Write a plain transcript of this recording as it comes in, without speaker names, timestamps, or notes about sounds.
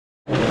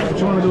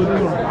you want to do with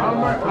this one?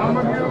 I'm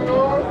gonna get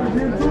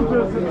two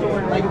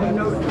pistols. Like we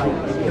know,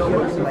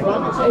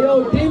 Hey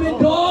yo,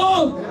 Demon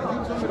Dog!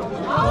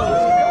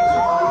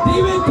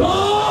 Demon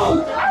Dog!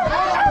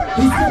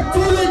 He's the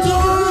Demon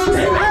Dog!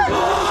 Demon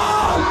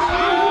Dog!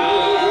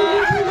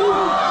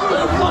 What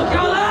the fuck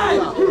y'all at?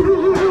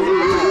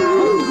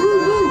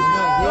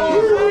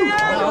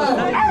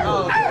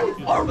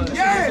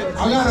 I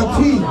gotta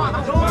pee.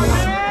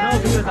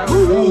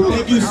 Yo,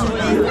 thank you so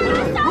much.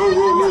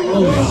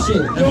 Oh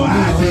shit. Yo,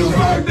 happy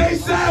birthday,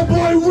 sad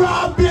boy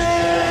Robin!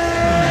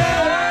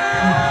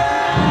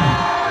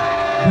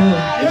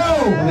 Yo!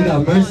 We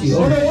got mercy.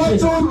 On a 1,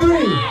 2, 3.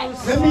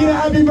 Let me hear the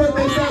happy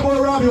birthday, sad boy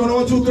Robbie on a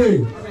 1, 2, 3.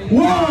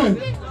 1,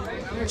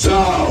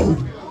 2,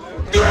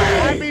 3.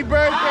 Happy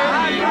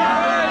birthday!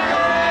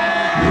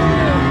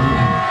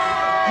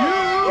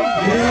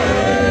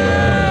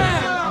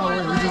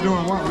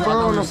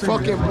 On the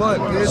fucking blood,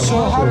 bitch.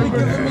 So how we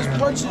give him his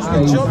punches? We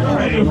jumping. Y'all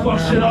ready to fuck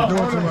shit up? Y'all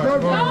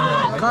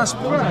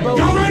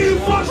ready to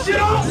fuck shit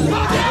up?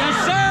 Yes,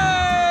 sir!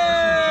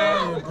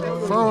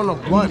 Fur on the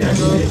blood,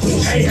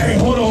 nigga. Hey,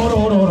 hold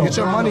on. Get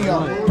your money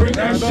out. Bring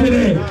that shit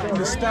in.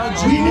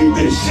 Nostalgia. We need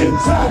this shit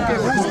back.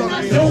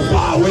 Yo,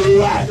 Bow, where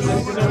you at?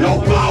 Yo,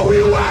 Bow, where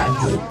you at?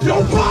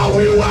 Yo, Bow,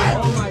 where you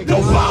at?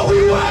 Yo, Bow,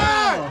 where you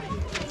at?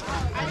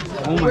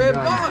 Oh my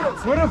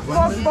God. Where the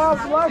fuck Bob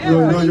Black? Yo.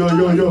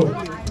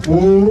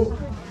 Whoa.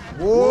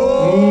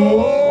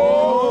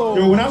 Whoa.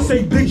 Yo, when I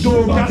say big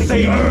dog, y'all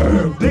say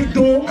big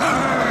dog.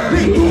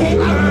 Big dog.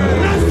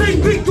 When I say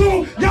big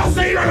dog, y'all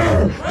say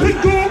big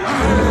dog.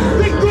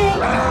 Big dog.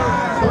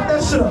 Fuck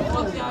that shit up.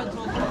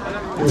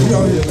 We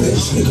got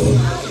bliss, we got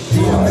this, we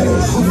got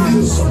bliss, we got this,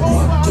 shoes, we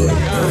got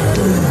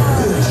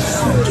this, we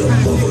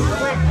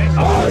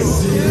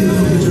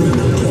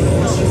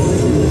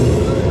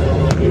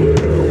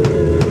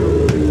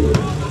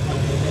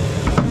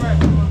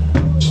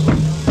got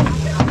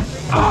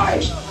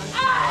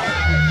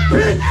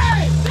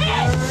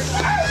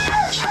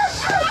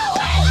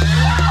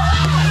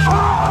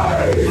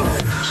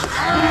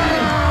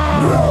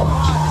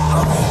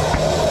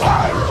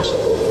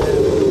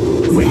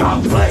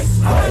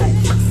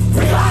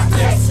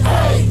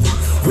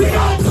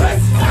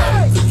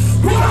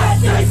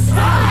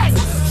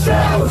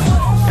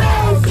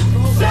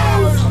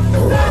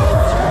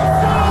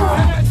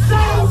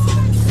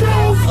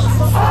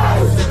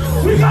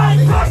we got this,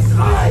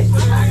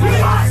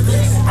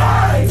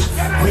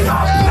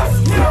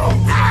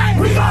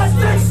 we got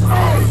this,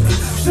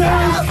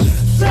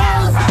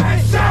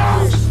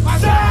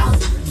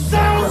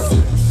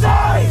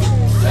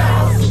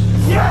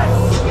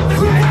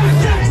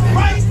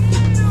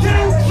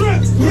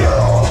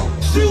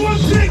 She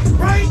was big,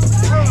 right?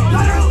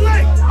 Let her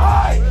lick.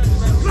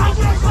 Not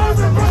what I'm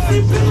serving, Rusty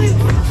Billy.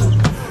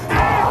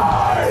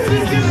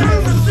 She's getting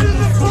nervous, she's a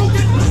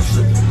broken.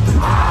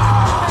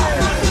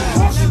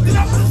 Walking it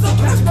up in some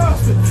past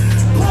person.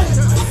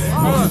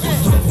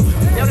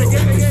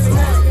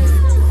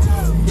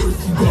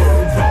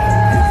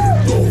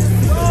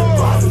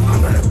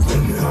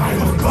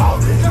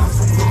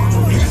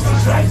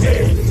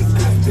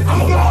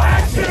 I'm about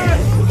action.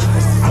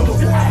 I'm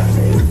about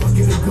action.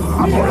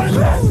 I'm about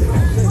action.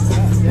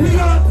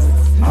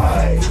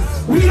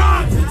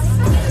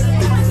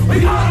 We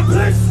got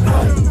this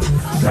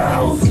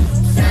shells.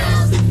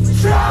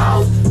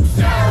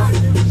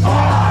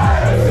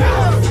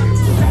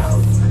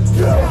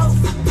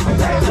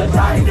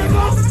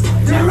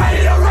 They're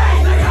ready to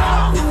rain, nigga.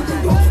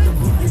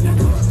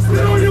 We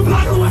don't even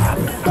block what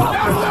happened.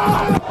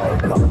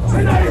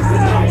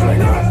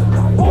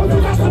 Oh,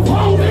 you got some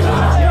pole,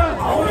 nigga.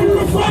 Oh, you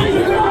were fighting,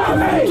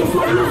 nigga. Just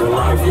like you were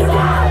alive,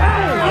 nigga.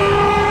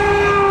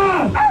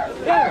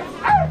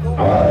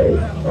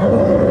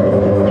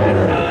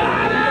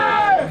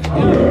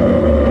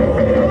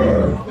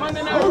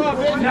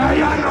 Now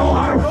y'all know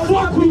how the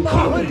fuck we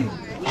coming.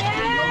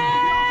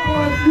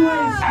 You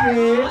ain't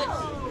scared.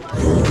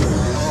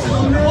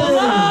 Pull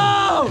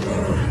up!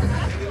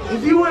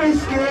 If you ain't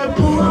scared,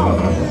 pull up.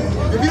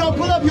 If you don't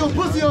pull up, you're a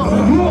pussy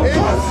on. You a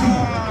pussy.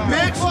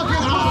 Big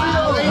fucking pussy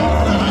on.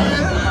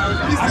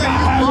 He said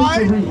you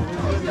white.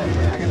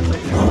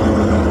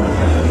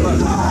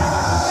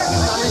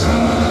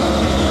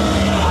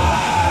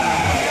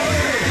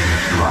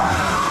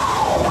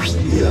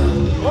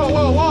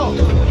 Whoa.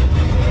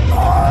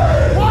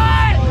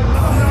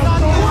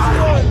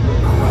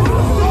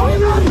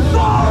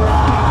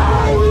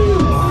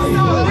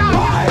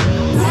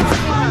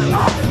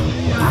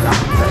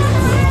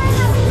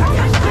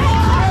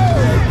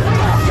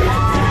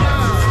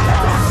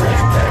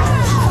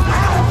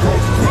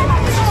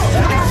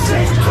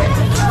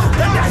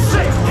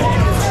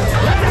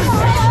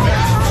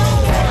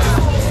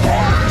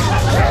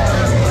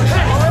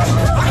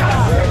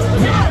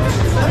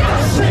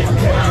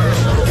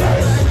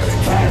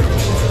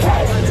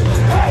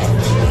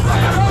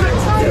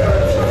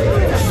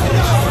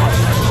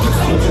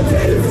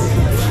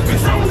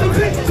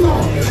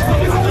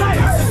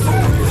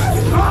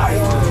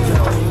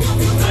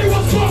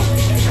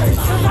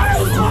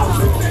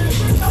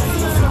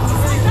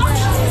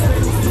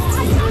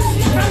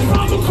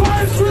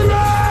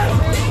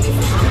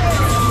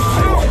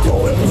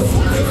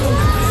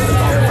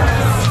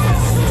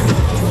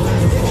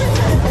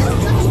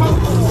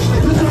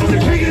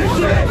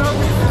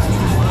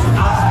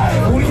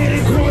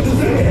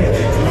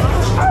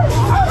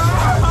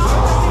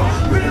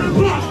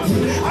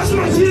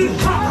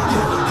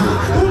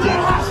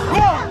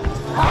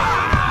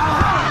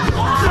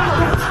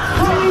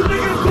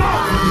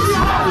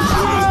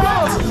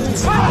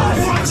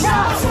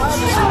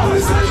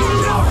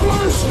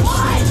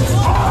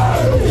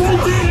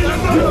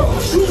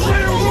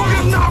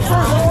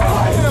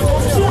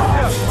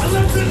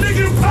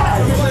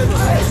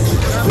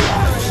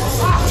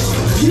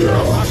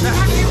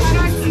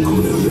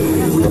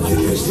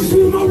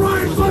 See my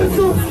right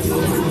person.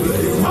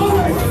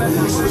 Alright.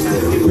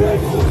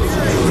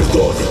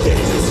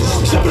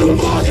 Something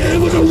with my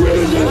hand with a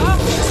reason.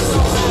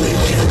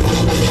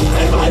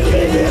 And my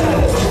opinion.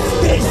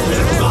 They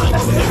spit my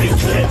every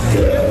clip.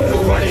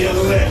 Ready to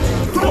live.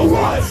 Don't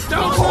run.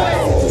 Don't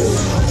hold.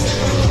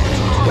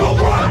 Don't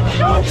run.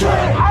 Don't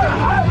trade.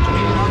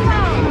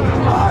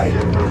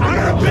 I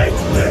got a big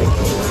thing.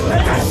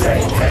 And I say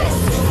things.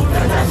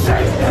 And I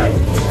say things.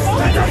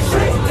 And I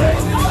say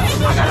things.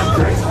 I got a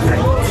big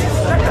thing.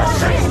 And I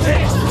say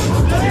things.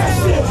 And I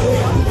say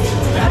things.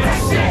 And I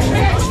say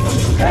things.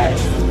 Hey,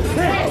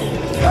 hey,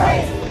 hey,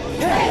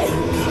 hey,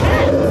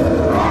 hey.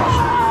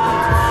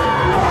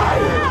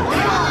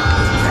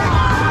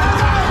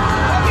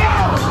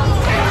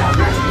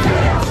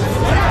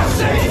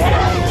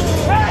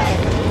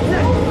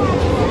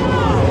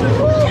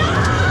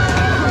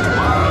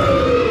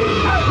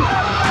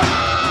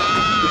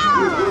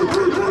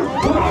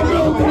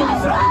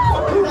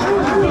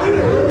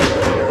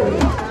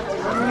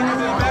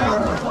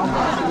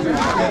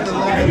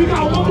 We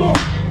got one more.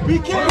 Be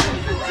careful.